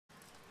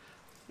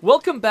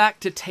Welcome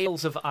back to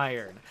Tales of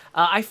Iron.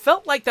 I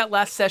felt like that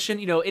last session,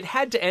 you know, it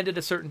had to end at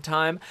a certain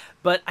time,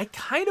 but I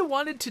kind of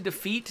wanted to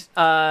defeat,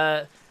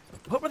 what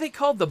were they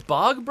called? The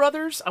Bog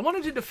Brothers? I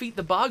wanted to defeat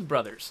the Bog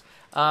Brothers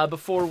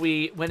before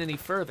we went any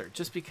further,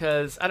 just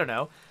because, I don't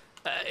know,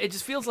 it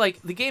just feels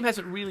like the game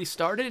hasn't really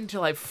started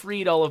until I've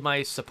freed all of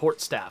my support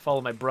staff, all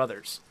of my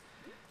brothers.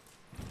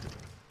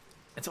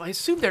 And so I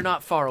assume they're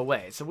not far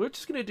away, so we're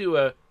just going to do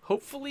a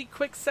hopefully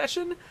quick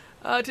session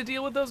to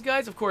deal with those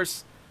guys. Of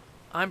course,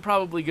 I'm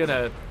probably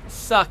gonna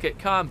suck at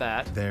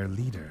combat. Their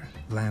leader,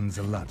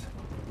 Lancelot,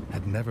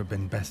 had never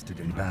been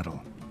bested in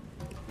battle.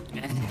 He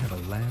had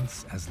a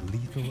lance as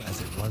lethal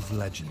as it was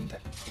legend,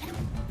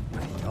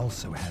 but he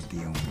also had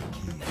the only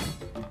key.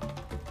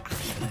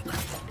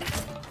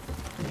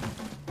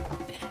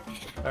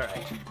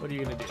 Alright, what are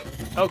you gonna do?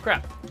 Oh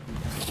crap.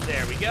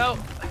 There we go.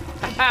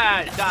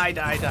 Haha, die,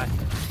 die, die.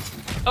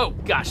 Oh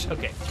gosh,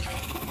 okay.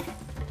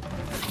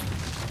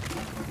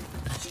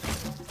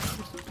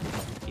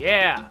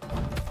 Yeah.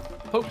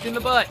 Poked in the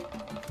butt.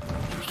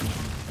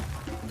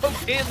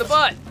 Poked in the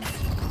butt.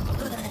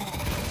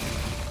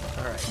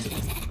 All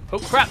right. Oh,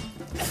 crap.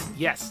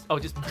 Yes. Oh,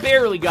 just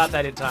barely got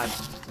that in time.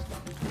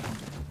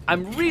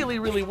 I'm really,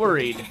 really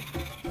worried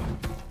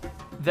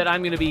that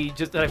I'm going to be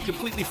that I've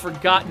completely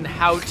forgotten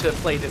how to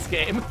play this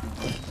game.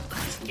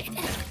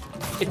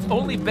 It's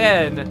only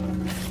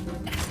been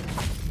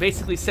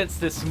basically since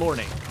this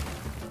morning.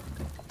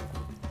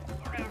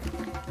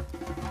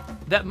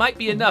 That might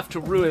be enough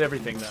to ruin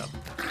everything, though.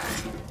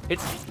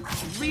 It's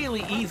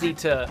really easy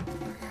to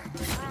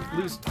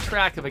lose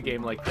track of a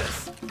game like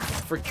this.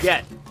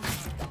 Forget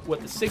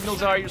what the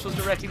signals are you're supposed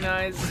to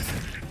recognize.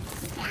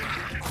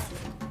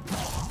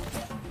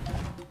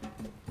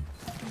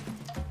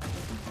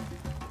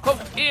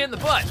 Poke in the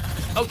butt.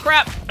 Oh,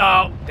 crap.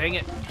 Oh, dang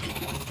it.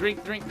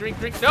 Drink, drink, drink,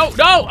 drink. No,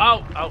 no.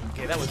 Oh,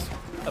 okay, that was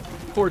a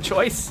poor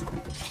choice.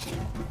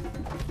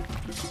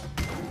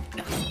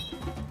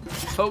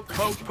 Poke,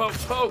 poke, poke,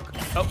 poke.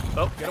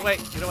 Oh, get away,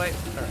 get away.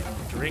 All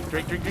right, drink,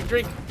 drink, drink, drink,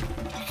 drink.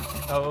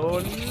 Oh,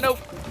 nope.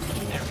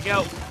 There we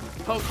go.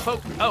 Poke,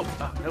 poke. Oh,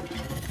 nope.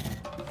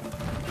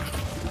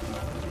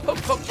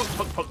 Poke, poke, poke,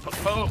 poke, poke, poke,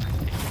 poke.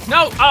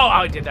 No! Oh,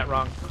 I did that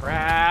wrong.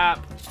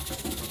 Crap.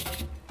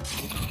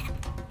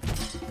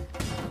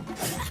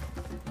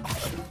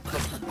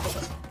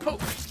 Poke,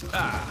 poke.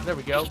 Ah, there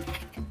we go.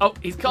 Oh,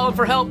 he's calling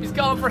for help. He's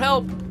calling for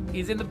help.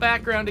 He's in the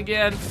background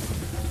again.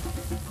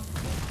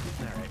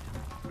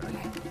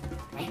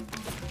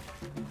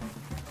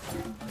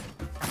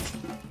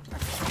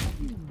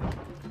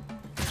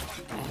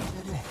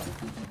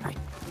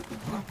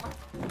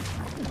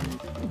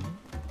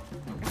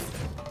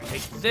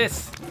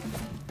 This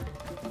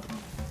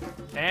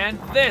and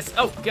this.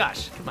 Oh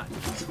gosh, come on.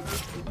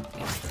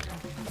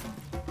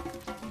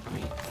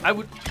 I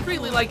would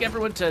really like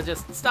everyone to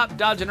just stop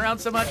dodging around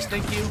so much.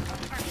 Thank you.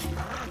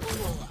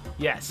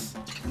 Yes.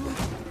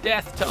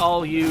 Death to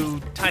all you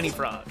tiny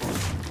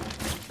frogs.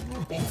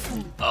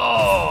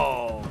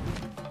 Oh.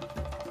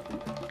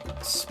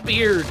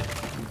 Speared.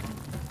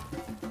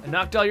 I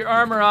knocked all your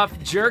armor off,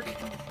 jerk.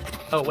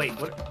 Oh wait,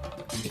 what?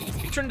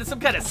 You turned into some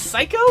kind of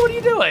psycho? What are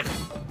you doing?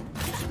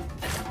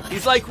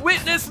 He's like,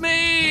 witness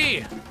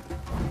me!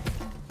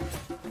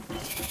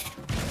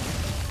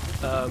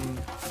 Oh,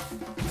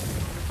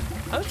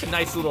 that's a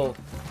nice little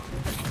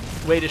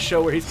way to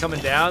show where he's coming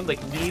down. Like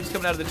leaves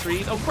coming out of the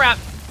trees. Oh, crap!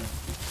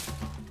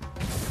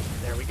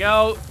 There we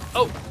go.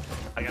 Oh,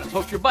 I gotta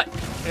poke your butt.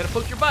 I gotta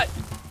poke your butt.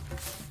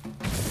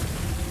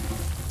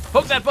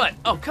 Poke that butt.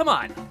 Oh, come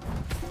on.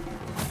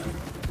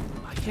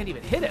 I can't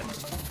even hit him.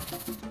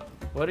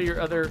 What are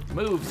your other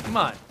moves? Come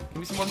on. Give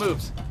me some more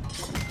moves.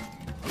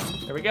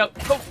 There we go.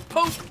 Poke,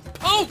 poke,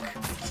 poke!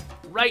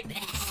 Right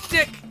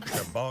stick.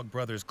 The Bog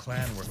Brothers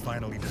clan were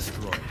finally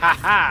destroyed. Ha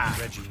ha!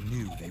 Reggie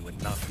knew they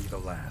would not be the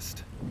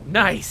last.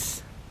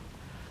 Nice.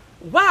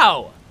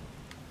 Wow.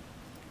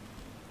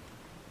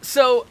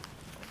 So,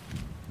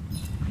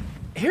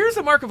 here's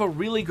a mark of a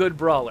really good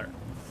brawler.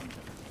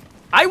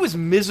 I was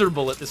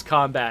miserable at this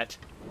combat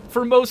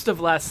for most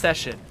of last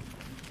session.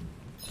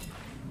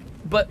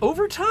 But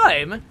over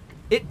time,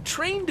 it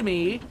trained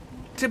me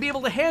to be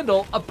able to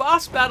handle a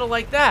boss battle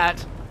like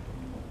that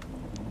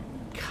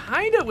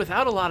kind of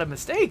without a lot of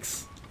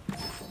mistakes.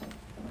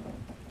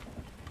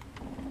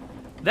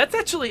 That's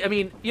actually, I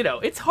mean, you know,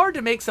 it's hard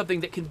to make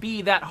something that can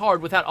be that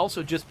hard without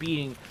also just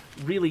being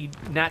really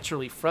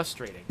naturally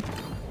frustrating.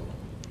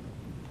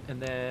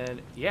 And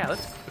then, yeah,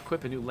 let's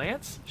equip a new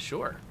lance.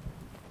 Sure.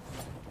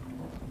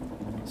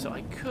 So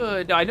I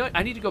could, no, I know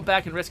I need to go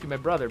back and rescue my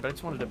brother, but I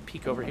just wanted to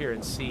peek over here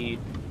and see.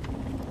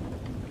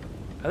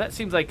 That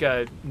seems like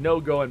a no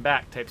going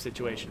back type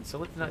situation, so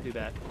let's not do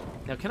that.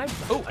 Now, can I...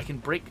 Oh, I can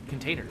break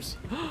containers.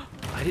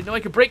 I didn't know I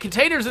could break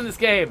containers in this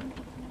game!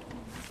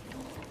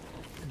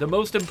 The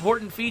most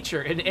important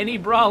feature in any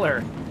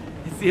brawler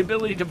is the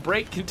ability to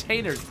break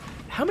containers.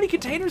 How many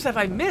containers have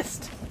I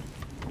missed?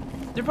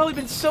 There have probably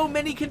been so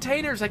many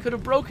containers I could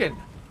have broken.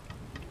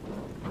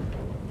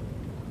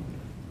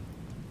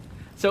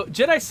 So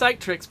Jedi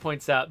Psych Tricks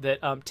points out that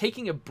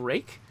taking a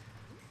break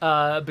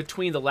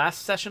between the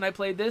last session I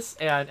played this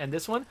and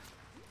this one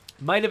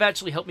might have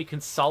actually helped me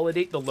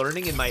consolidate the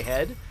learning in my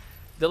head.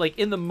 That, like,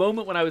 in the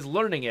moment when I was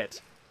learning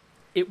it,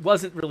 it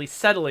wasn't really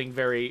settling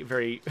very,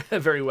 very,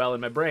 very well in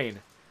my brain.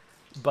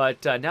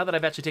 But now that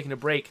I've actually taken a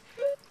break,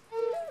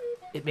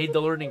 it made the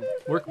learning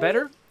work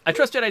better. I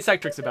trust Jedi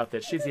Cytrix about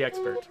this. She's the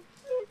expert.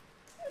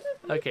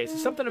 Okay, so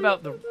something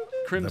about the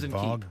Crimson The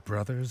Bog Keep.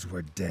 brothers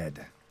were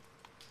dead,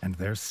 and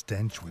their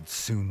stench would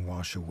soon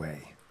wash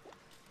away.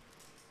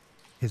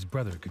 His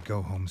brother could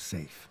go home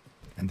safe,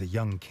 and the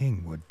young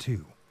king would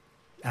too,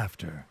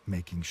 after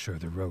making sure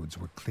the roads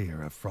were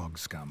clear of frog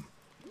scum.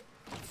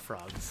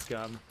 Frog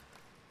scum.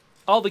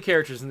 All the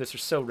characters in this are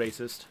so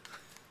racist.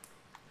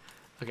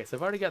 Okay, so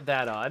I've already got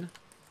that on.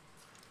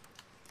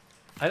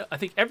 I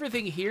think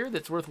everything here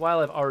that's worthwhile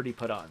I've already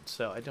put on,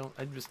 so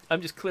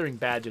I'm just clearing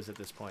badges at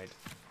this point.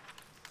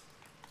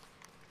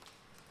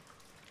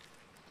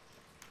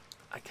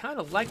 I kind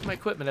of liked my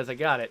equipment as I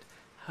got it.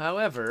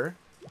 However,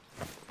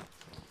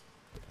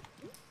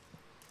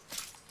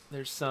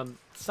 there's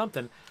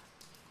something.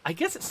 I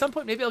guess at some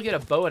point maybe I'll get a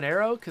bow and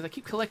arrow, because I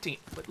keep collecting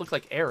what look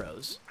like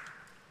arrows.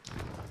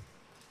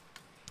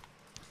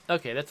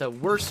 Okay, that's a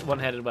worse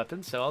one-handed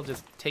weapon, so I'll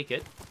just take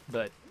it,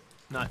 but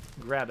not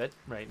grab it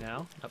right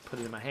now. Not put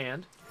it in my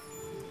hand.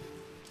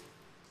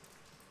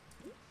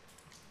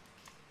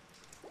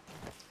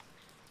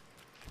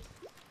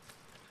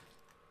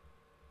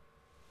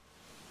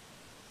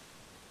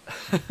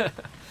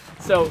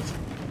 So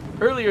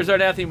earlier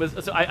Zarnathian was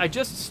so I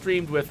just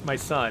streamed with my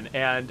son,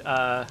 and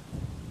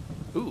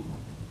ooh,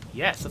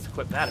 yes, let's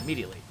equip that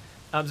immediately.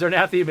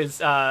 Zarnathian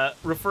is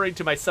referring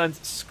to my son's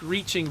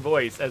screeching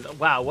voice as,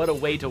 wow, what a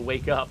way to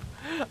wake up.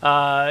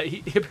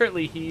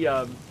 Apparently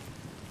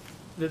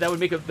that would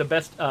make the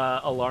best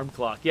alarm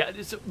clock. Yeah,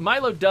 so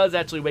Milo does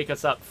actually wake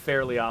us up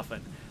fairly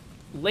often.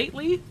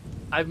 Lately,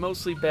 I've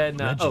mostly been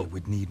Reggie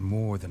would need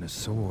more than a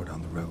sword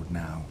on the road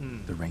now,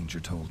 the ranger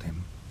told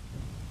him.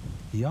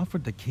 He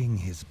offered the king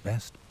his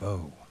best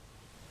bow,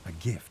 a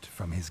gift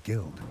from his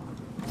guild.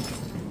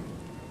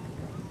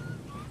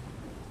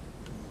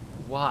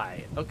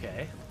 Why?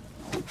 Okay.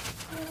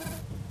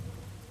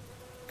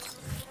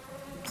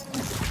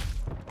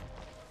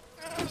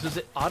 So is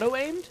it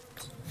auto-aimed?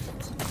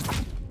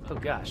 Oh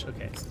gosh,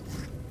 okay.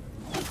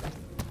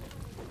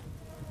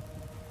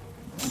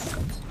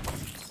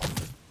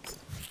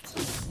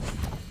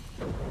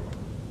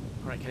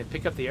 Alright, can I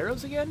pick up the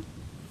arrows again?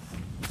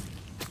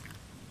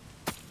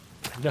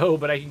 No,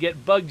 but I can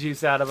get bug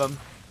juice out of them.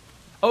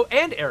 Oh,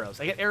 and arrows.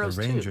 I get arrows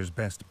too. The ranger's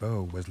best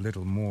bow was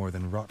little more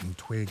than rotten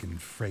twig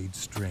and frayed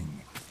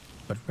string,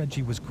 but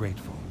Reggie was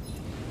grateful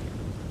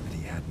that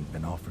he hadn't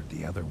been offered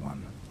the other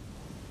one.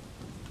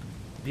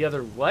 The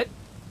other what?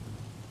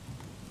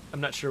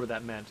 I'm not sure what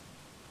that meant.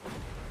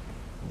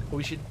 Well,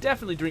 we should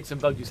definitely drink some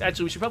bug juice.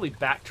 Actually, we should probably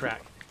backtrack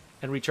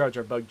and recharge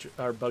our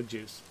bug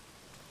juice.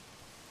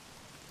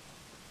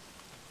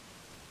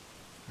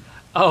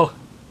 Oh,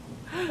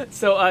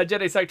 so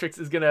Jedi Cytrix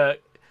is gonna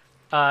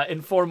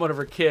inform one of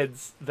her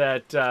kids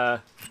that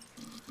that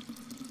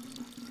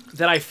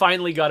I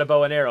finally got a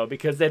bow and arrow,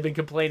 because they've been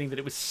complaining that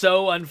it was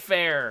so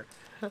unfair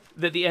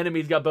that the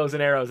enemies got bows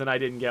and arrows and I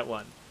didn't get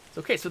one.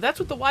 Okay, so that's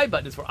what the Y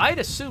button is for. I had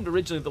assumed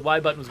originally the Y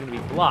button was going to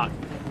be blocked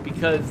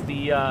because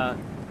the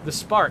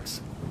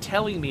sparks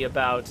telling me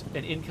about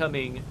an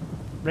incoming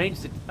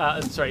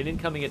an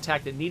incoming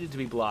attack that needed to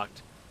be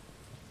blocked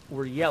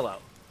were yellow,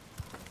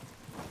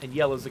 and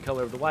yellow is the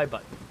color of the Y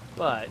button.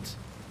 But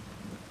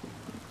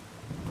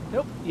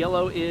nope,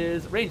 yellow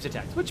is ranged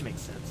attacks, which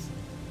makes sense.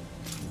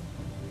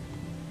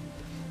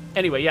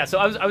 Anyway, yeah, so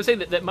I was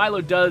saying that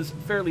Milo does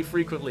fairly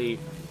frequently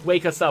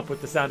wake us up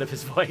with the sound of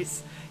his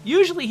voice.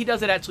 Usually he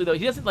does it actually, though.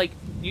 He doesn't, like,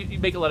 you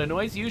make a lot of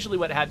noise. Usually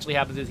what actually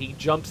happens is he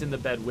jumps in the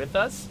bed with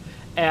us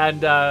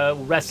and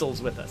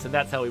wrestles with us, and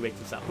that's how he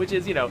wakes us up, which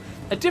is, you know,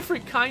 a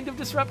different kind of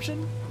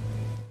disruption.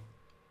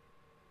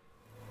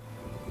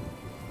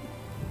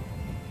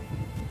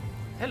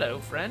 Hello,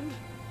 friend.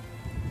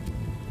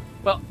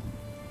 Well,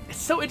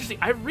 it's so interesting.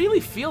 I really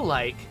feel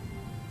like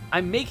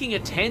I'm making a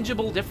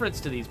tangible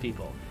difference to these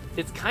people.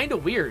 It's kind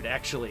of weird,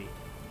 actually.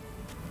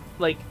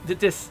 Like, that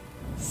this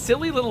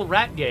silly little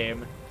rat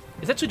game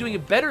is actually doing a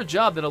better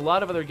job than a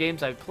lot of other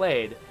games I've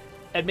played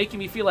at making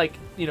me feel like,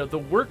 you know, the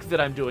work that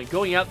I'm doing,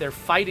 going out there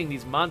fighting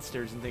these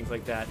monsters and things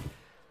like that,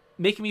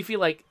 making me feel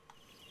like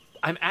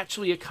I'm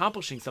actually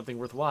accomplishing something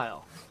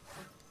worthwhile.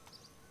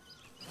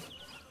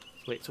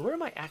 Wait, so where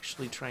am I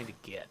actually trying to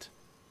get?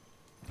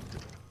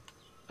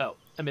 Oh,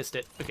 I missed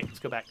it. Okay, let's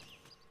go back.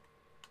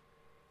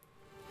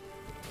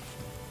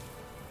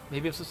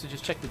 Maybe I'm supposed to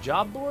just check the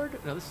job board?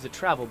 No, this is a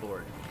travel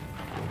board.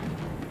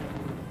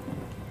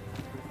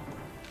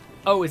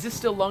 Oh, is this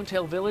still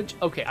Longtail Village?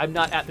 Okay, I'm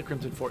not at the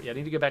Crimson Fort yet. I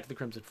need to go back to the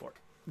Crimson Fort.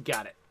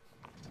 Got it.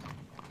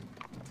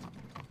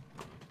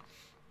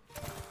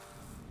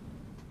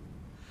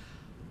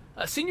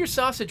 Senior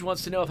Sausage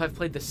wants to know if I've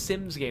played the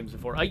Sims games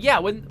before. Yeah,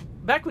 when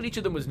back when each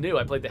of them was new,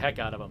 I played the heck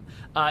out of them.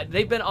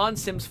 They've been on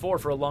Sims 4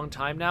 for a long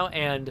time now,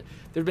 and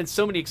there have been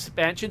so many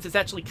expansions. It's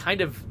actually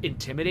kind of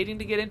intimidating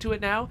to get into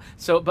it now.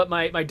 So, but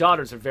my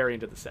daughters are very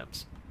into The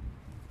Sims.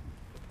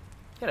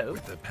 Hello.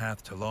 With the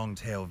path to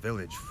Longtail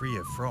Village free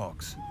of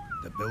frogs,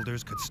 the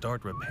builders could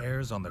start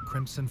repairs on the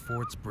Crimson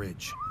Fort's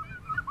bridge.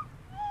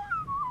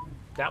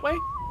 That way?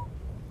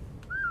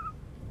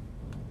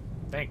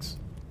 Thanks.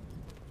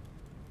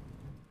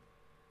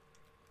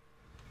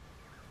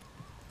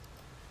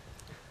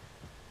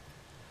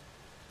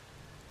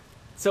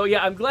 So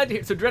yeah, I'm glad to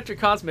hear. So Director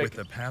Cosmic. With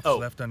the paths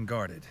left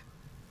unguarded,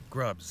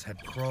 grubs had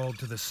crawled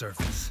to the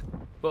surface.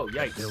 Whoa,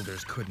 yikes.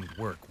 Builders couldn't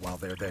work while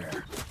they're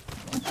there.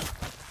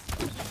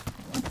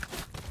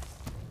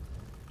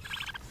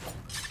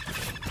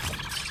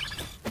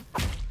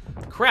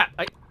 Crap,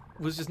 I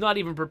was just not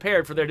even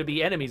prepared for there to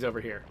be enemies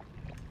over here.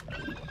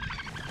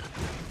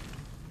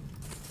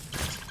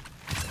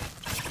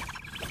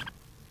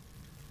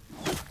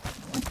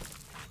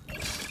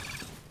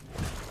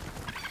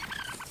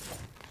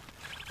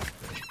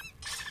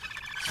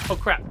 Oh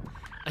crap,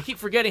 I keep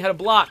forgetting how to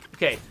block.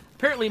 Okay,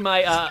 apparently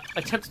my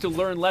attempts to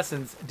learn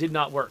lessons did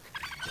not work.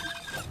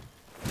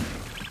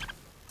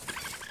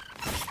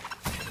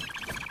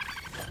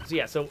 So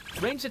yeah, so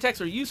ranged attacks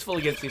are useful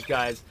against these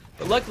guys,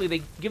 but luckily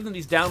they give them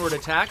these downward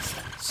attacks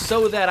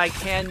so that I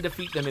can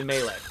defeat them in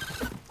melee.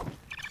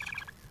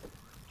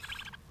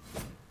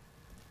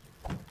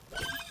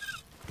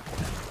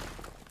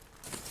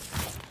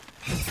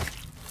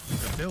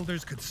 The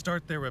builders could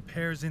start their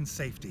repairs in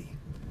safety.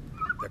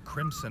 The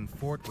Crimson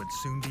Fort would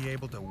soon be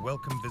able to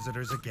welcome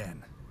visitors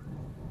again.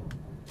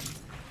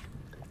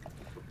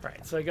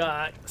 Alright, so I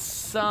got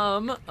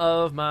some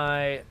of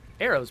my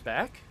arrows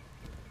back.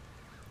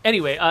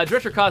 Anyway,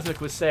 Director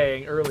Cosmic was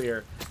saying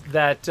earlier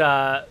that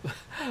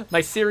my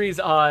series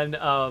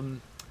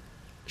on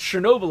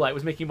Chernobylite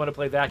was making me want to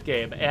play that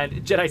game,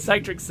 and Jedi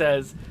Cytric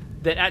says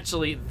that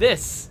actually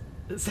this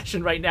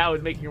session right now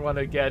is making me want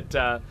to get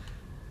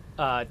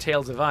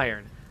Tales of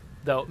Iron.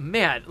 Though,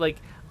 man, like,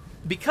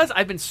 because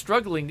I've been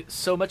struggling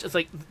so much, it's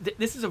like,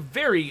 this is a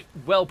very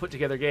well put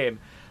together game,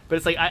 but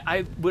it's like,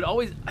 I would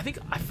always,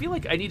 I feel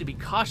like I need to be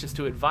cautious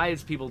to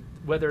advise people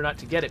whether or not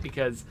to get it,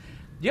 because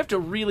you have to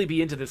really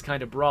be into this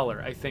kind of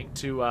brawler, I think,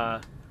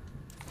 to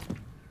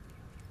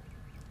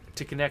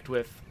connect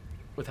with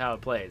how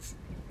it plays.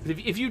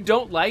 If you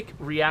don't like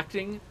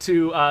reacting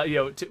to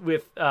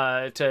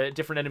to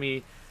different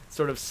enemy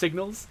sort of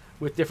signals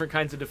with different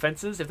kinds of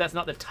defenses, if that's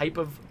not the type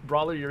of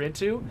brawler you're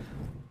into,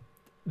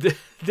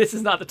 this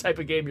is not the type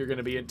of game you're going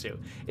to be into.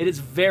 It is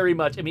very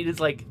much, I mean, it's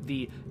like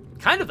the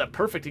kind of the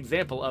perfect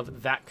example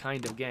of that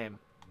kind of game.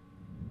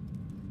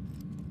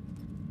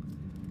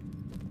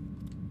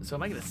 So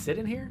am I going to sit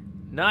in here?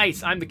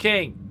 Nice, I'm the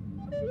king.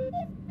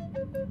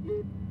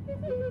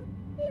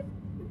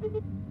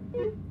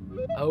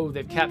 Oh,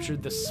 they've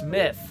captured the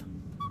smith.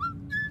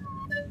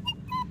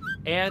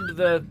 And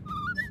the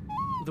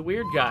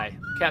weird guy.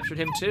 Captured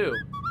him too.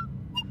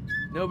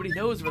 Nobody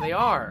knows where they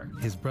are.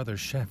 His brother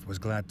Chef was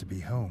glad to be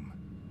home,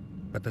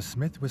 but the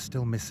smith was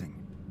still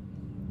missing.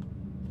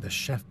 The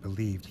chef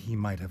believed he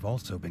might have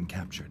also been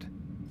captured.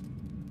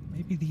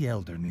 Maybe the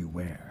elder knew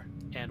where.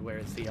 And where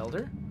is the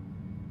elder?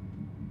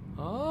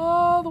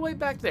 All the way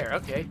back there.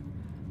 Okay.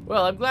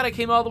 Well, I'm glad I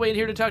came all the way in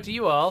here to talk to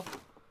you all.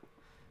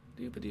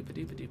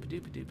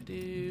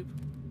 Doop-a-doop-a-doop-a-doop-a-doop-a-doop.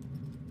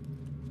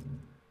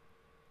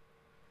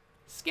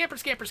 Scamper,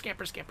 scamper,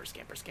 scamper, scamper,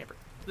 scamper, scamper.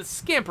 The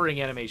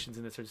scampering animations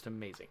in this are just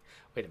amazing.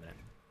 Wait a minute.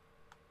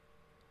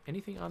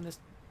 Anything on this?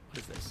 What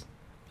is this?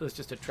 Oh, it's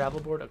just a travel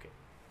board? Okay.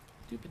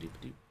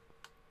 Doop-a-doop-a-doop.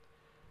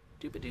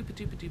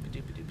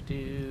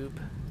 Doop-a-doop-a-doop-a-doop-a-doop-a-doop.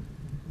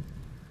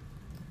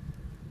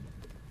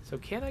 So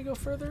can I go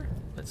further?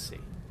 Let's see.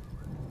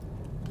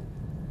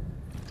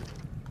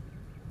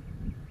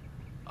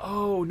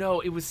 Oh,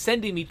 no, it was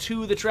sending me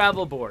to the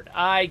travel board.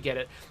 I get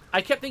it.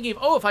 I kept thinking,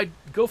 oh, if I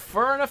go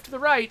far enough to the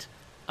right,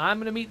 I'm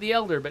going to meet the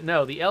Elder. But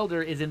no, the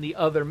Elder is in the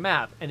other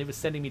map, and it was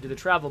sending me to the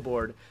travel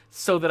board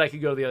so that I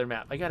could go to the other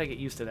map. I got to get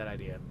used to that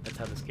idea. That's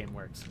how this game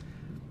works.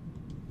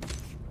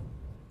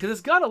 Because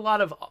it's got a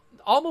lot of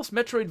almost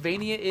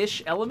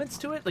Metroidvania-ish elements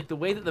to it, like the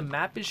way that the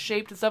map is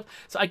shaped and stuff.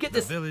 So I get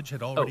this... The village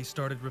had already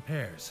started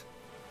repairs.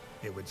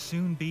 It would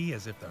soon be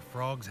as if the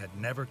frogs had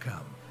never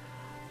come.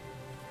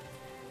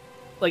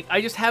 Like,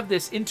 I just have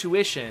this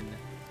intuition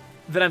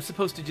that I'm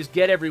supposed to just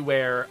get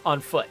everywhere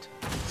on foot,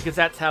 because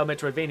that's how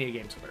Metroidvania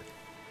games work.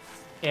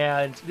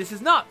 And this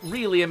is not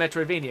really a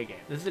Metroidvania game.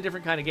 This is a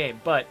different kind of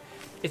game, but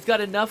it's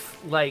got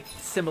enough, like,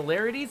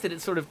 similarities that it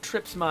sort of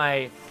trips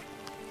my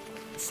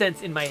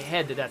sense in my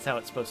head that that's how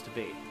it's supposed to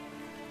be.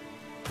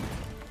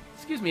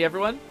 Excuse me,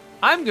 everyone.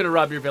 I'm gonna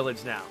rob your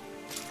village now.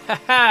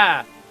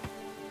 Ha-ha!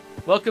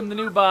 Welcome the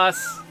new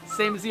boss.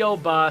 Same as the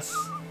old boss.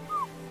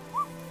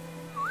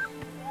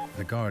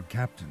 The guard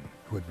captain,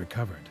 who had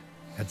recovered,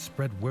 had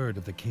spread word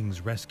of the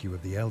king's rescue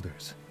of the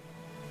elders.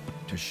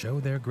 To show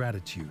their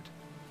gratitude,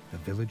 the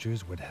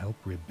villagers would help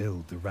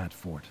rebuild the rat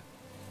fort.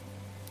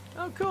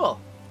 Oh,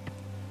 cool.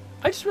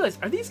 I just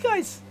realized, are these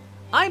guys...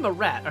 I'm a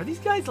rat. Are these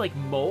guys like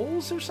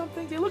moles or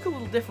something? They look a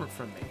little different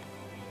from me.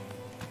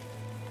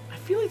 I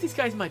feel like these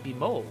guys might be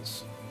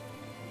moles.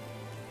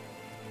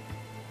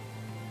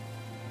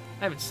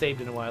 I haven't saved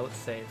in a while. Let's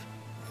save.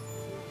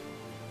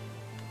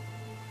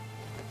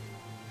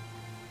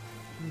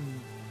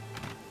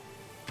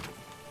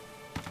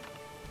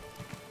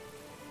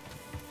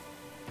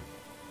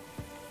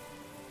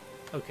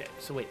 Okay,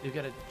 so wait, we've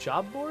got a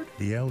job board?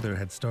 The Elder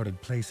had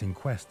started placing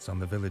quests on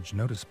the village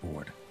notice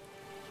board.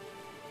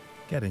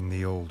 Getting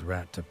the old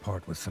rat to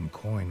part with some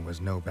coin was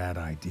no bad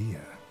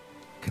idea,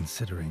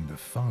 considering the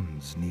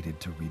funds needed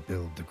to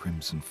rebuild the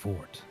Crimson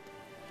Fort.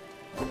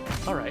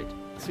 All right,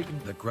 so you can...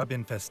 The grub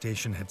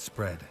infestation had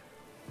spread.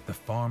 The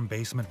farm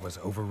basement was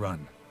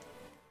overrun.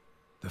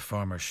 The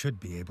farmer should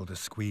be able to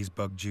squeeze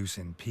bug juice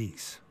in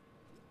peace.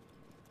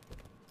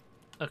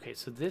 Okay,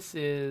 so this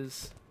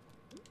is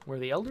where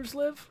the elders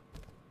live?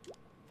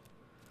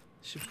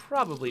 Should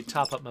probably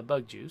top up my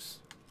bug juice.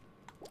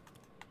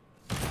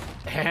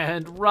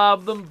 And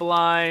rob them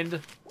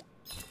blind.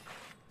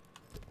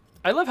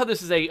 I love how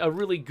this is a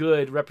really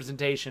good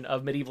representation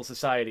of medieval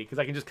society, because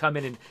I can just come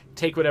in and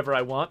take whatever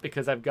I want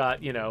because I've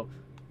got, you know,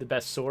 the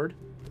best sword.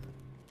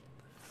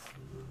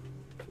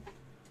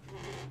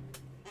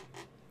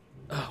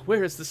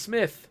 Where is the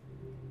smith?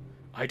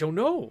 I don't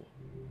know.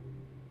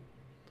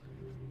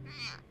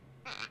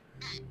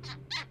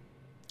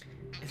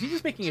 Is he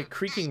just making a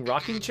creaking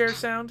rocking chair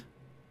sound?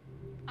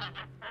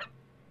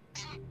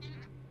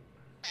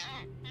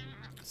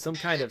 Some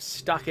kind of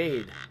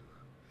stockade.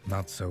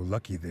 Not so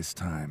lucky this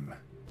time.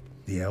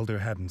 The Elder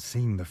hadn't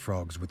seen the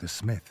frogs with the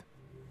smith.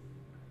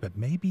 But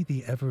maybe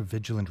the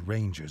ever-vigilant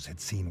rangers had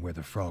seen where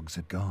the frogs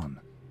had gone.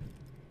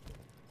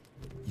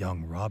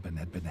 Young Robin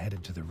had been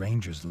headed to the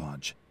Rangers'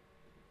 Lodge.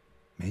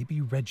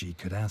 Maybe Reggie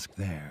could ask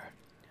there.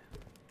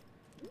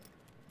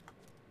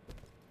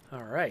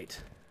 All right.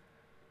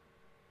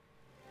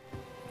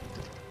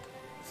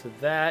 So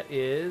that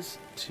is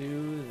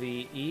to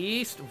the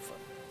east.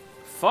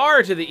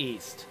 Far to the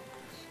east.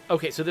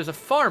 Okay, so there's a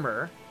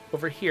farmer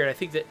over here, and I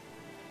think that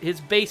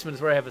his basement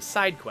is where I have a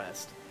side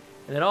quest.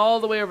 And then all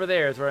the way over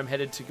there is where I'm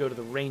headed to go to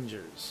the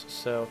Rangers.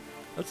 So,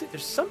 looks like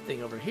there's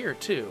something over here,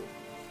 too.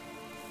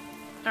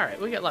 All right,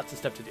 we got lots of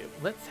stuff to do.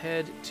 Let's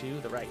head to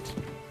the right.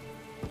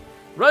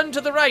 Run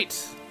to the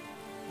right!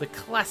 The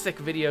classic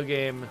video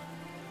game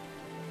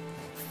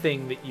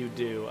thing that you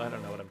do. I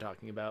don't know what I'm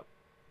talking about.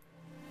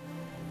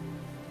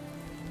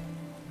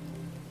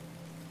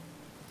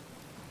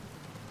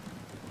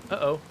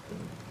 Uh-oh.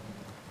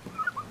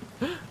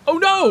 Oh,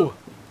 no!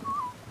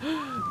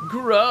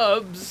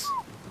 Grubs!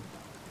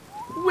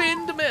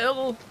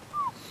 Windmill!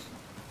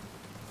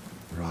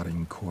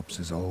 Rotting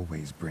corpses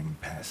always bring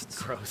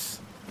pests. Gross.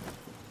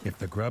 If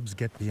the grubs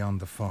get beyond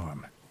the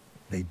farm,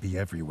 they'd be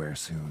everywhere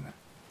soon.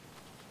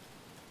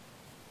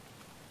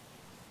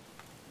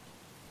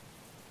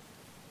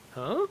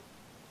 Huh?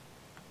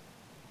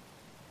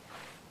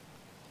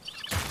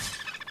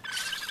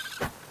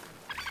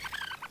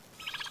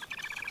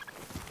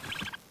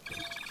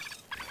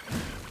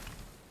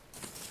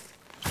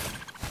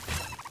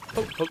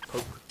 Poke, poke,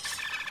 poke.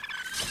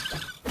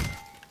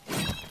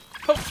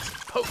 Poke,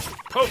 poke,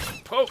 poke,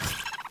 poke,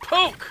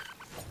 poke!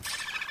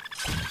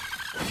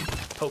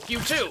 Poke you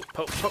too!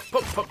 Poke, poke,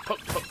 poke, poke,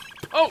 poke, poke,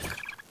 poke!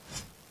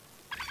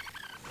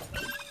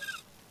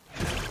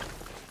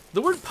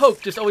 The word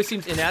poke just always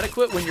seems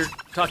inadequate when you're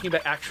talking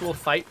about actual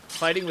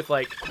fighting with,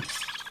 like,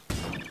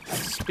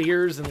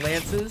 spears and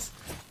lances.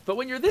 But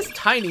when you're this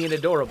tiny and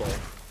adorable,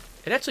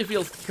 it actually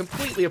feels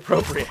completely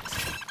appropriate.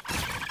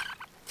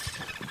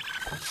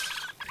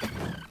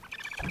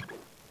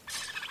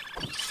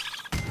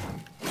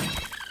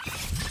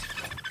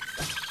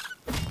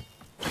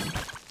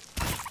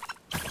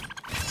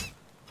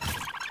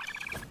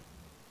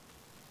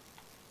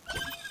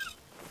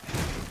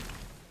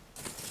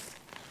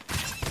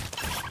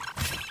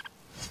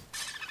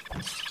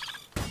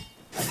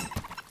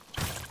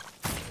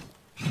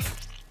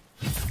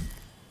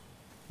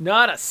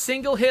 Not a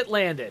single hit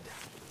landed.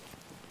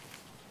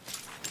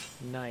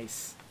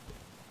 Nice.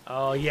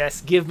 Oh, yes.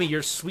 Give me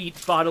your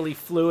sweet bodily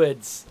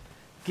fluids.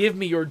 Give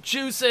me your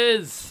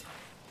juices.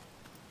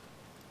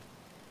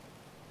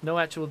 No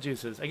actual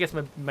juices. I guess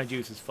my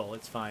juice is full.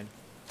 It's fine.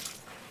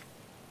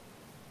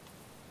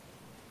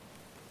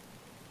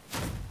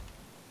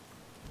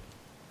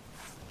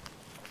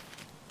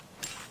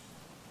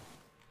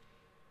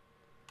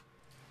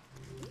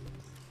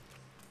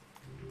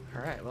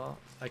 All right, well,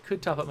 I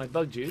could top up my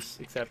bug juice,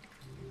 except,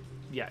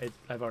 yeah,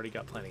 I've already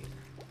got plenty.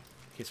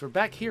 Okay, so we're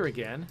back here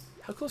again.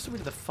 How close are we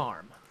to the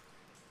farm?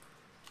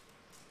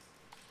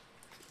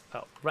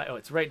 Oh, right. Oh,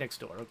 it's right next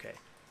door. Okay.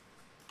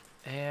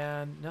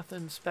 And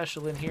nothing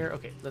special in here.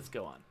 Okay, let's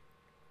go on.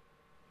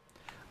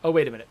 Oh,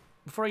 wait a minute.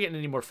 Before I get in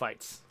any more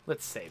fights,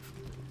 let's save.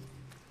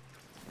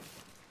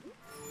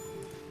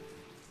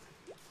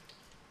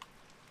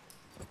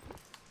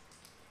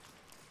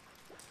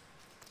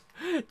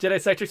 Jedi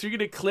Cytrix, you're going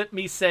to clip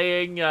me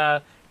saying,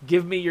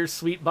 give me your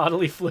sweet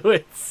bodily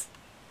fluids.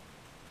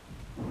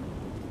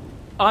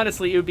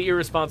 Honestly, it would be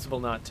irresponsible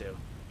not to.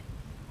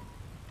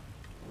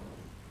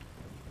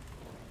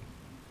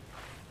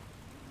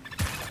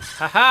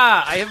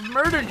 Haha! I have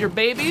murdered your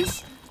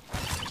babies!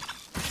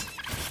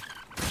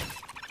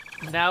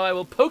 Now I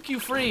will poke you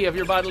free of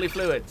your bodily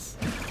fluids.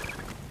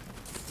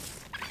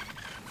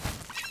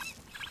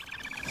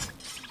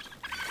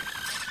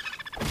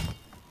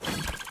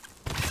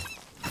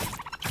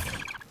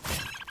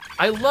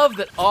 I love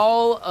that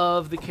all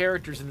of the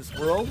characters in this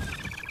world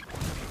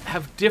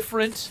have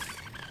different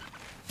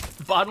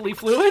bodily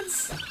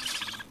fluids.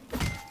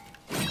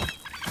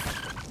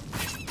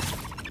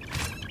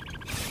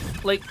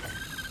 Like,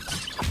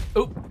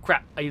 oh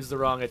crap! I used the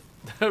wrong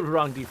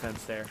wrong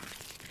defense there.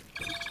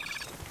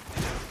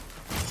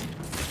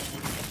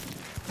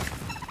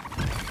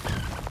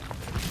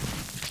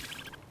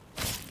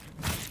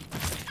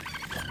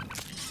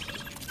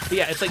 But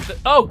yeah, it's like the,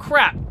 oh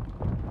crap!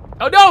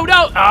 Oh no,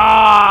 no!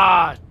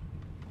 Ah!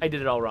 I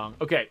did it all wrong.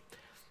 Okay.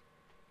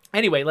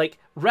 Anyway, like,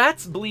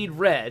 rats bleed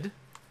red,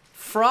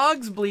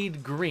 frogs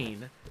bleed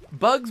green,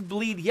 bugs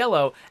bleed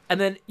yellow, and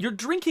then you're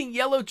drinking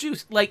yellow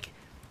juice. Like,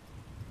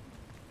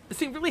 this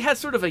thing really has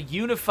sort of a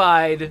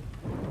unified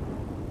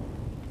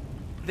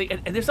thing.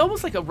 And there's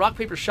almost like a rock,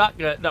 paper,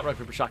 shotgun, not rock,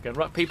 paper, shotgun,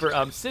 rock, paper,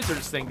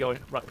 scissors thing going,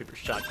 rock, paper,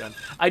 shotgun.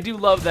 I do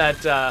love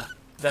that,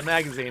 that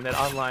magazine, that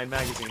online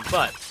magazine,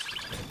 but...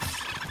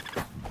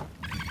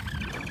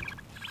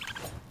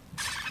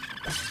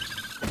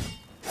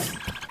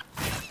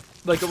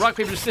 like a rock,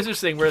 paper, scissors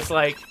thing where it's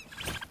like,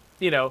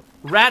 you know,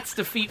 rats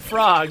defeat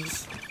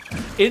frogs,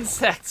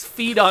 insects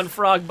feed on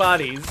frog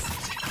bodies.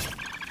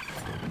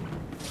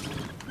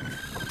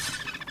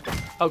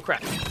 Oh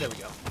crap, there we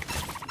go.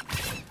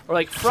 Or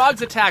like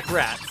frogs attack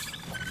rats.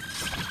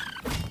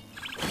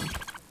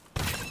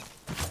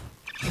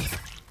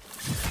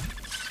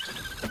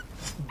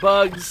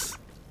 Bugs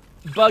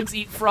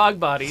eat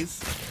frog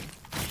bodies.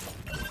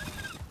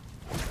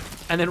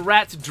 And then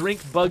rats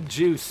drink bug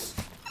juice.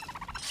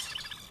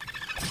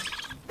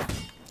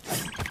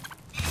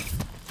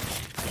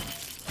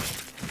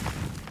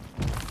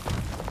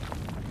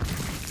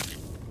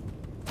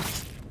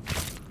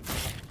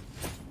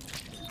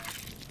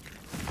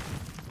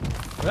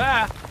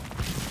 Ah!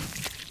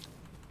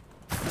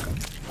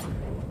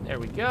 There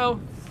we go.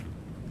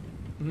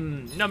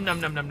 Num num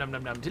num num num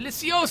num num.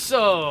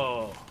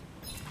 Delicioso!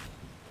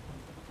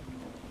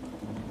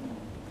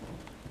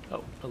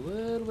 Oh, a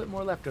little bit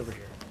more left over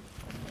here.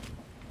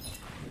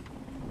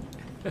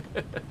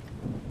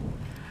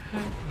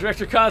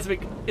 Director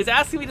Cosmic is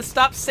asking me to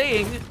stop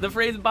saying the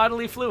phrase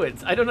bodily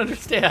fluids. I don't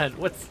understand.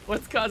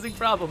 What's causing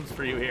problems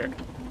for you here?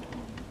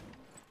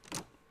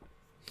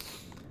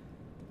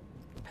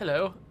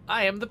 Hello,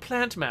 I am the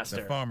plant master.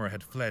 The farmer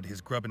had fled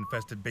his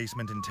grub-infested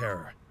basement in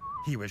terror.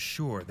 He was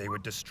sure they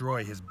would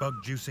destroy his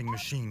bug-juicing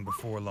machine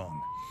before long.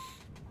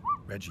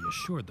 Reggie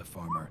assured the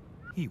farmer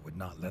he would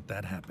not let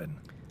that happen.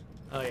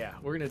 Oh yeah,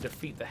 we're gonna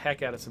defeat the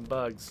heck out of some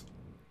bugs.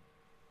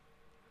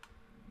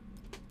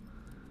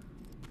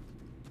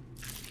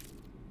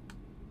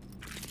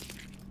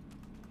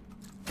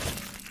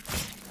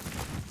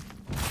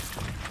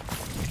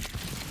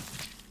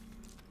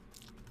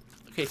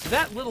 Okay, so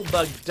that little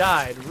bug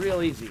died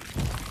real easy.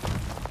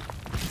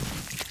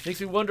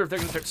 Makes me wonder if they're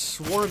gonna start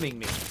swarming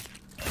me.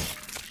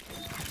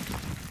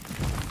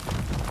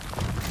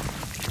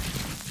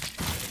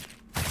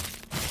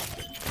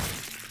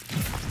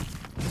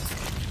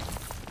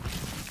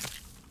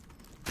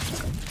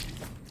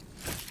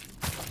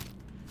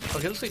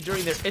 Okay, it looks like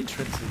during their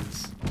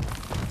entrances,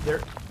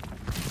 they're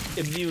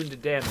immune to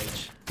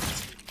damage.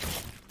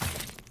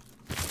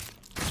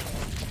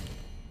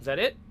 Is that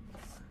it?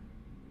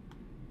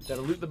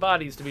 Gotta loot the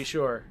bodies to be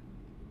sure.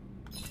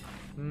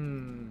 Let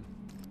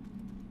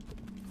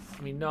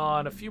me gnaw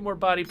on a few more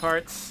body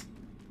parts.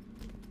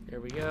 Here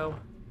we go.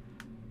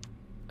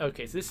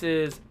 Okay, so this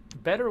is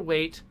better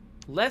weight,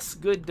 less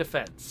good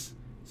defense.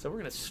 So we're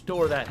gonna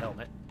store that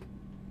helmet.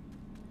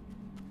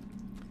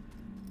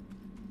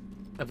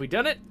 Have we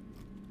done it?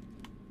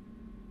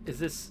 Is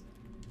this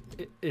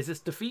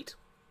defeat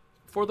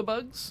for the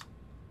bugs?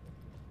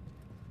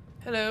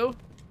 Hello.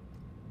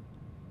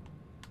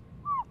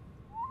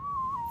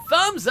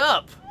 Thumbs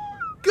up!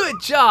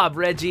 Good job,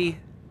 Reggie!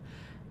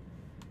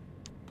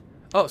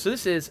 Oh, so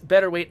this is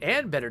better weight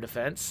and better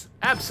defense.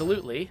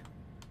 Absolutely.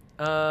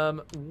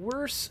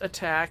 Worse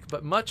attack,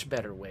 but much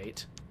better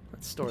weight.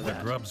 Let's store that.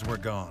 The grubs were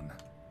gone.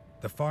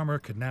 The farmer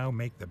could now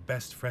make the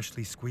best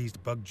freshly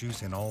squeezed bug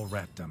juice in all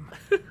ratdom.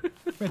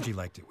 Reggie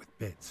liked it with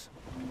bits.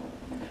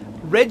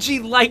 Reggie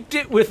liked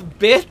it with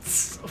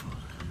bits?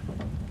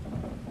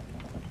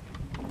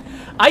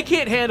 I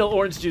can't handle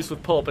orange juice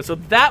with pulp, and so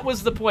that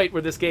was the point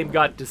where this game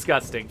got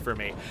disgusting for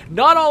me.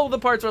 Not all of the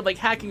parts were like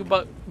hacking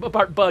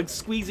apart bugs,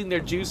 squeezing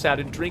their juice out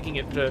and drinking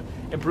it to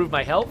improve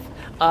my health.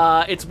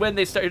 It's when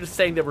they started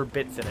saying there were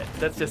bits in it.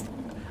 That's just...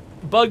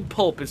 bug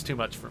pulp is too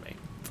much for me.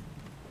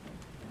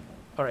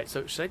 Alright,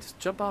 so should I just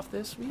jump off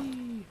this?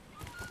 Whee!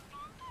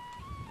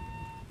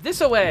 This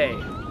away!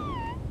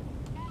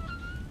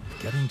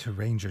 Getting to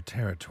Ranger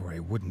territory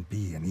wouldn't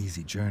be an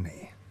easy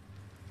journey.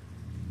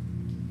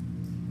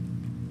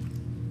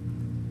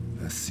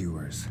 The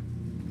sewers.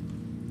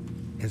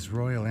 His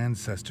royal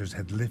ancestors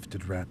had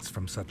lifted rats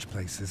from such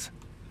places.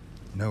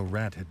 No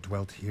rat had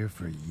dwelt here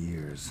for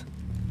years.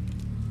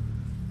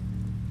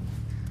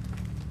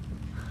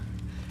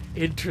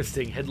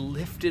 Interesting. Had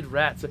lifted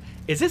rats.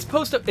 Is this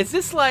Is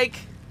this like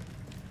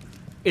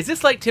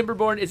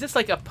Timberborn? Is this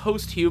like a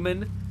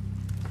post-human?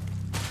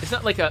 It's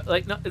not like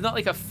not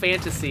like a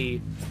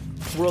fantasy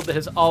world that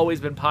has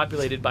always been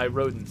populated by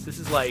rodents. This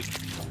is like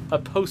a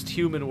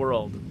post-human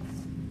world.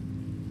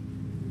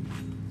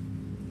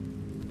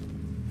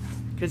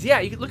 Because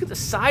yeah, you can look at the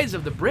size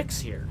of the bricks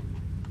here.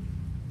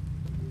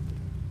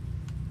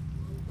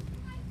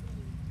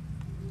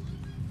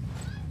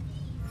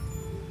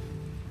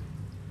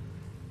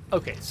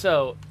 Okay,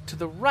 so to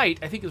the right,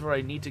 I think is where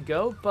I need to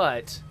go,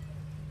 but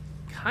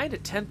kind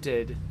of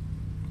tempted.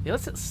 Yeah,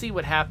 let's see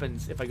what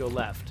happens if I go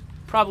left.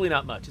 Probably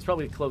not much. It's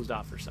probably closed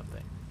off or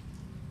something.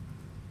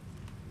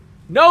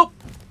 Nope!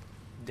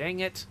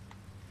 Dang it.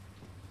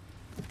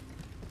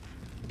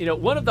 You know,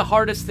 one of the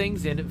hardest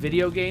things in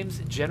video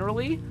games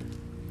generally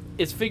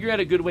is figuring out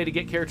a good way to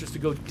get characters to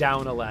go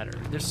down a ladder.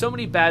 There's so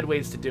many bad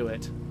ways to do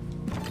it.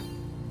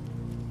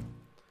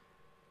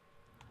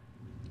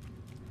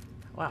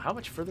 Wow, how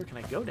much further can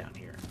I go down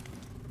here?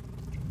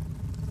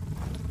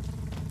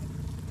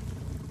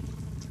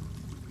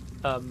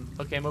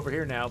 Okay, I'm over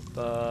here now,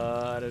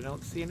 but I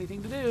don't see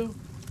anything to do.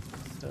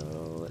 So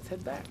let's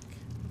head back.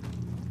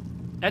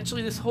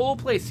 Actually, this whole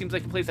place seems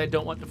like a place I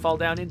don't want to fall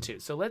down into.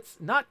 So let's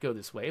not go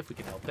this way if we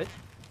can help it.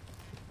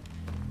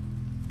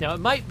 Now, it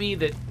might be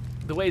that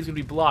the way is going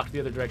to be blocked the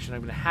other direction.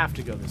 I'm going to have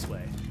to go this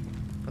way.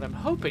 But I'm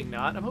hoping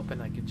not. I'm hoping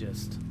I could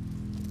just...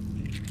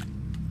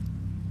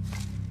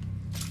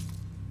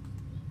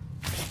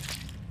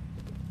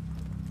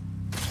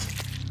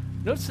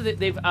 Notice that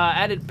they've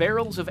added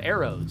barrels of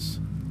arrows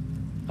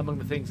among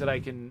the things that I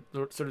can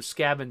sort of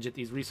scavenge at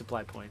these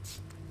resupply points.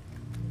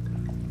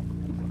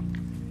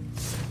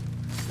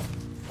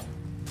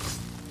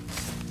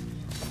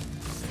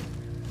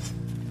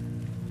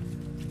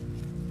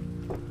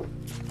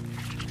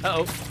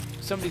 Uh-oh.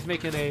 Somebody's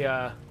making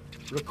a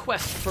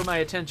request for my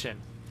attention.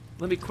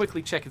 Let me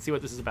quickly check and see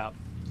what this is about.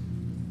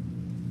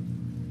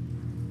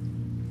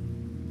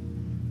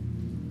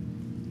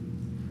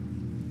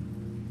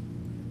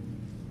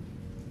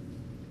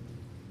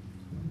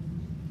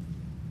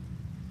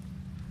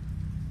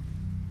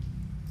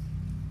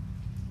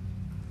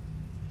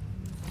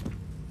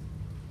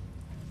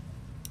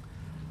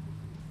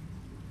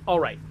 All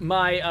right,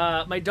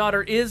 my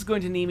daughter is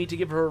going to need me to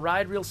give her a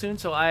ride real soon,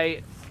 so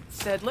I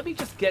said, let me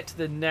just get to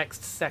the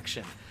next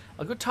section.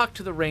 I'll go talk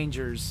to the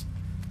rangers,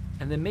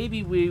 and then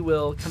maybe we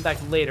will come back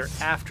later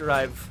after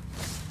I've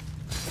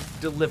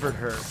delivered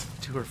her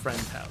to her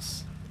friend's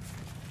house.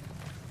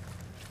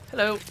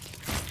 Hello.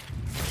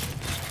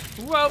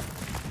 Whoa.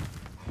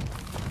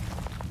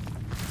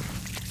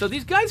 So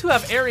these guys who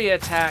have area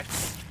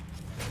attacks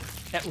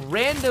at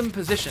random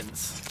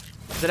positions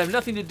that have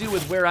nothing to do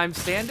with where I'm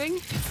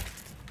standing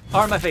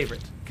are my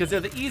favorite, because they're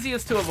the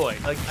easiest to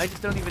avoid. Like, I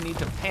just don't even need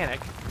to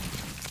panic.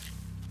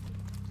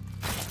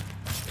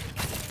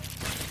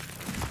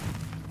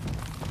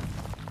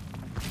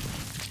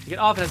 It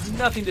often has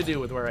nothing to do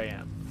with where I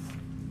am.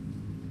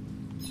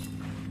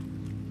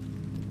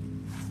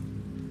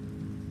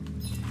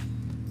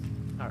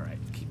 Alright,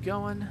 keep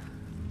going.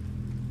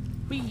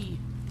 Whee!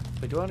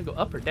 Wait, do I want to go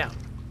up or down?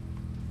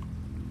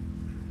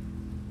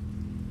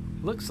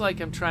 Looks like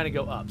I'm trying to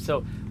go up.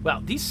 So,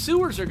 well, these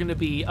sewers are going to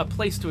be a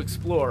place to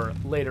explore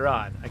later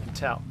on, I can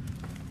tell.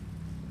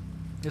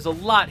 There's a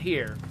lot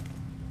here.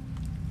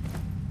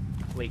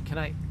 Wait, can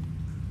I...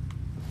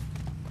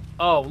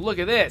 Oh, look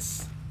at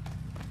this!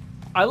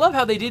 I love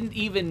how they didn't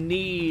even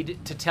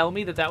need to tell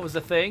me that that was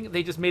a thing.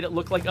 They just made it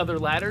look like other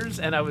ladders,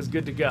 and I was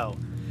good to go.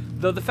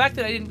 Though the fact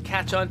that I didn't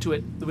catch on to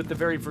it with the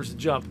very first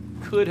jump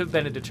could have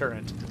been a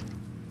deterrent.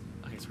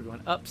 Okay, so we're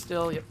going up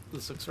still. Yep,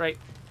 this looks right.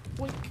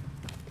 Boink.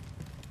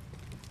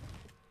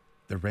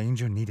 The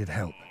ranger needed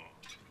help.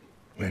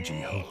 Reggie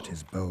hoped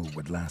his bow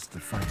would last the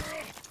fight.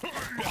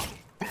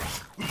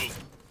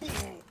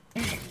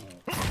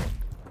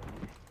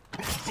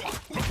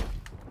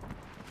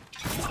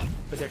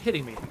 But they're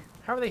hitting me.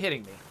 How are they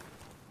hitting me?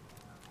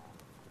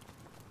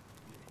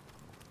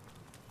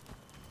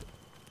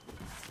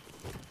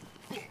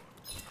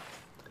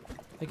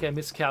 I think I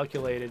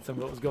miscalculated some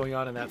of what was going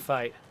on in that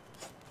fight.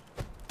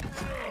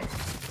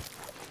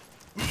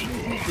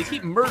 They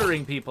keep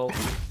murdering people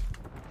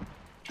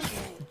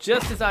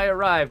just as I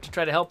arrived to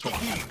try to help them.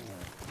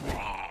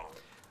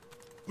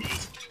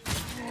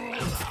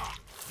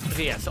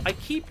 Okay, yeah, so I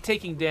keep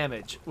taking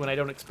damage when I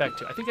don't expect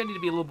to. I think I need to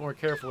be a little more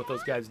careful with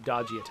those guys'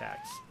 dodgy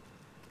attacks.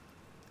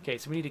 Okay,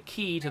 so we need a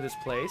key to this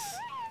place.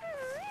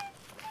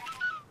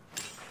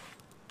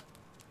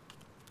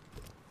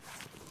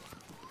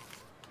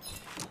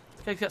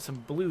 This guy's got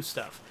some blue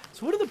stuff.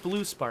 So what do the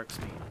blue sparks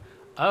mean?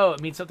 Oh, it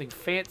means something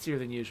fancier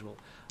than usual.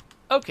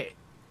 Okay,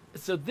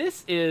 so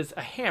this is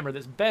a hammer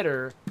that's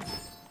better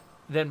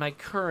than my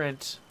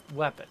current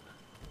weapon.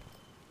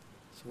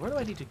 So where do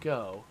I need to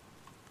go?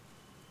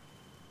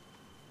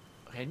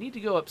 Okay, I need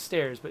to go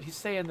upstairs, but he's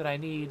saying that I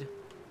need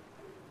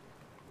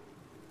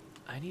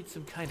I need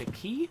some kind of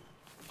key?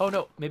 Oh,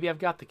 no. Maybe I've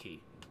got the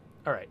key.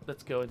 All right,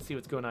 let's go and see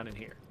what's going on in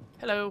here.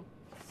 Hello.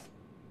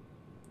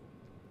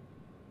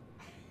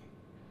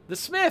 The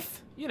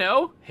smith. You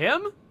know,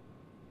 him.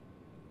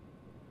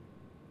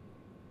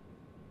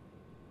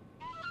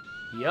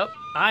 Yep,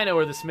 I know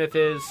where the smith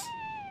is.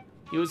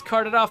 He was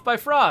carted off by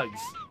frogs.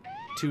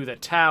 To the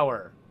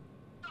tower.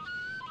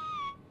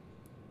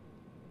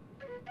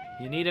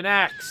 You need an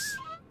axe.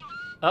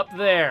 Up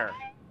there.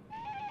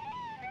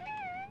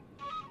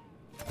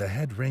 The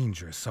head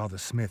ranger saw the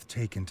smith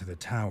taken to the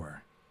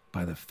tower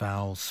by the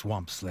foul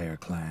Swamp Slayer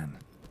clan.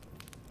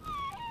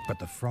 But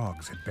the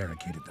frogs had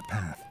barricaded the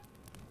path.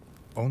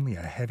 Only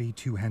a heavy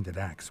two-handed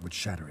axe would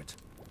shatter it.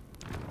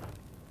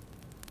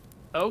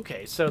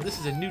 Okay, so this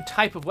is a new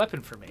type of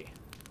weapon for me.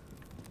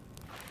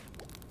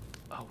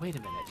 Oh, wait a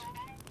minute.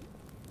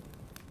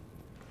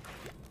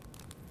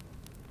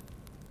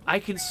 I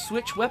can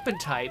switch weapon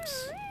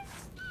types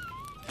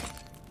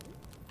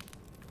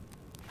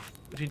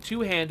between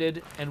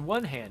two-handed and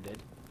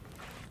one-handed.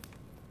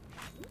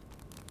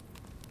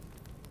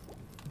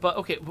 But,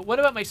 okay, but what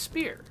about my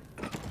spear?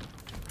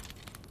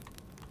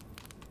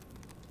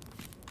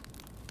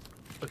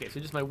 Okay, so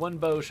just my one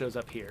bow shows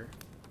up here.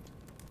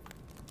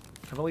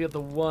 I've only got the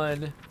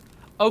one.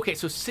 Okay,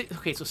 so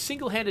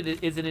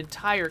single-handed is an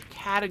entire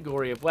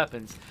category of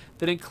weapons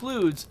that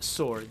includes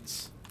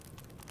swords,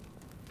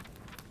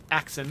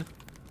 axen,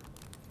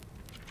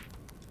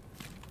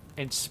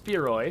 and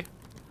spearoi.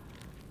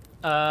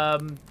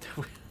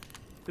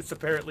 It's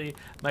apparently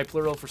my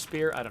plural for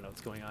spear. I don't know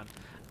what's going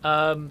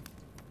on.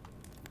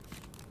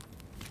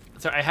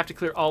 Sorry, I have to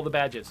clear all the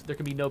badges. There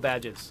can be no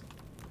badges.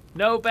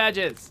 No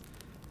badges!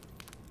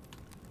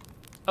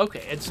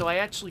 Okay, and so I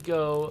actually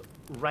go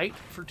right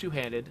for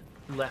two-handed,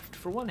 left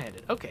for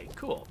one-handed. Okay,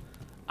 cool.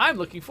 I'm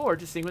looking forward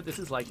to seeing what this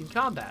is like in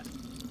combat.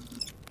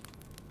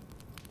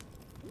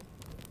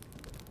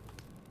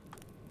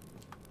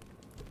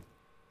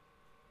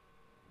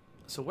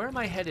 So where am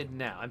I headed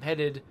now? I'm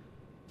headed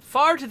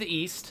far to the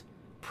east,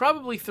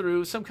 probably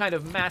through some kind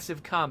of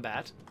massive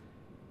combat.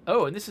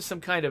 Oh, and this is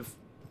some kind of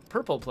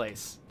purple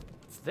place.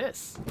 What's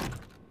this?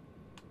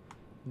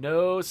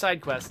 No side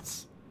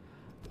quests.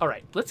 All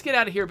right, let's get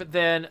out of here, but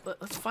then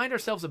let's find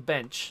ourselves a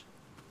bench.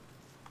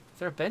 Is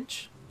there a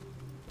bench?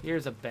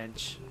 Here's a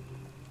bench.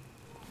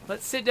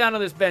 Let's sit down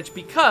on this bench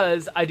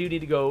because I do need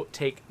to go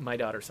take my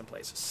daughter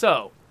someplace.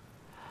 So,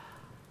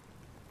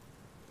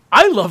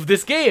 I love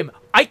this game.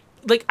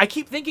 I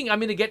keep thinking I'm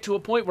going to get to a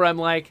point where I'm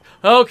like,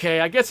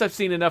 okay, I guess I've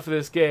seen enough of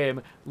this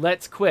game.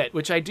 Let's quit,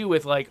 which I do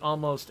with like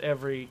almost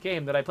every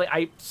game that I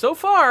play. So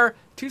far,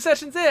 2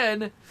 sessions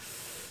in,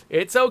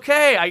 it's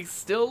okay. I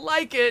still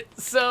like it.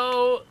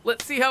 So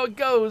let's see how it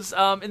goes.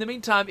 In the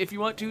meantime, if you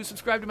want to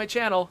subscribe to my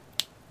channel,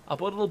 I'll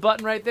put a little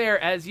button right there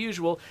as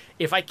usual.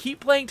 If I keep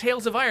playing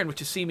Tales of Iron,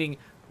 which is seeming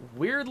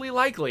weirdly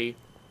likely,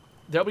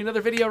 there'll be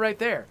another video right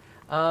there.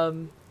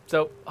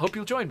 So hope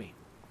you'll join me.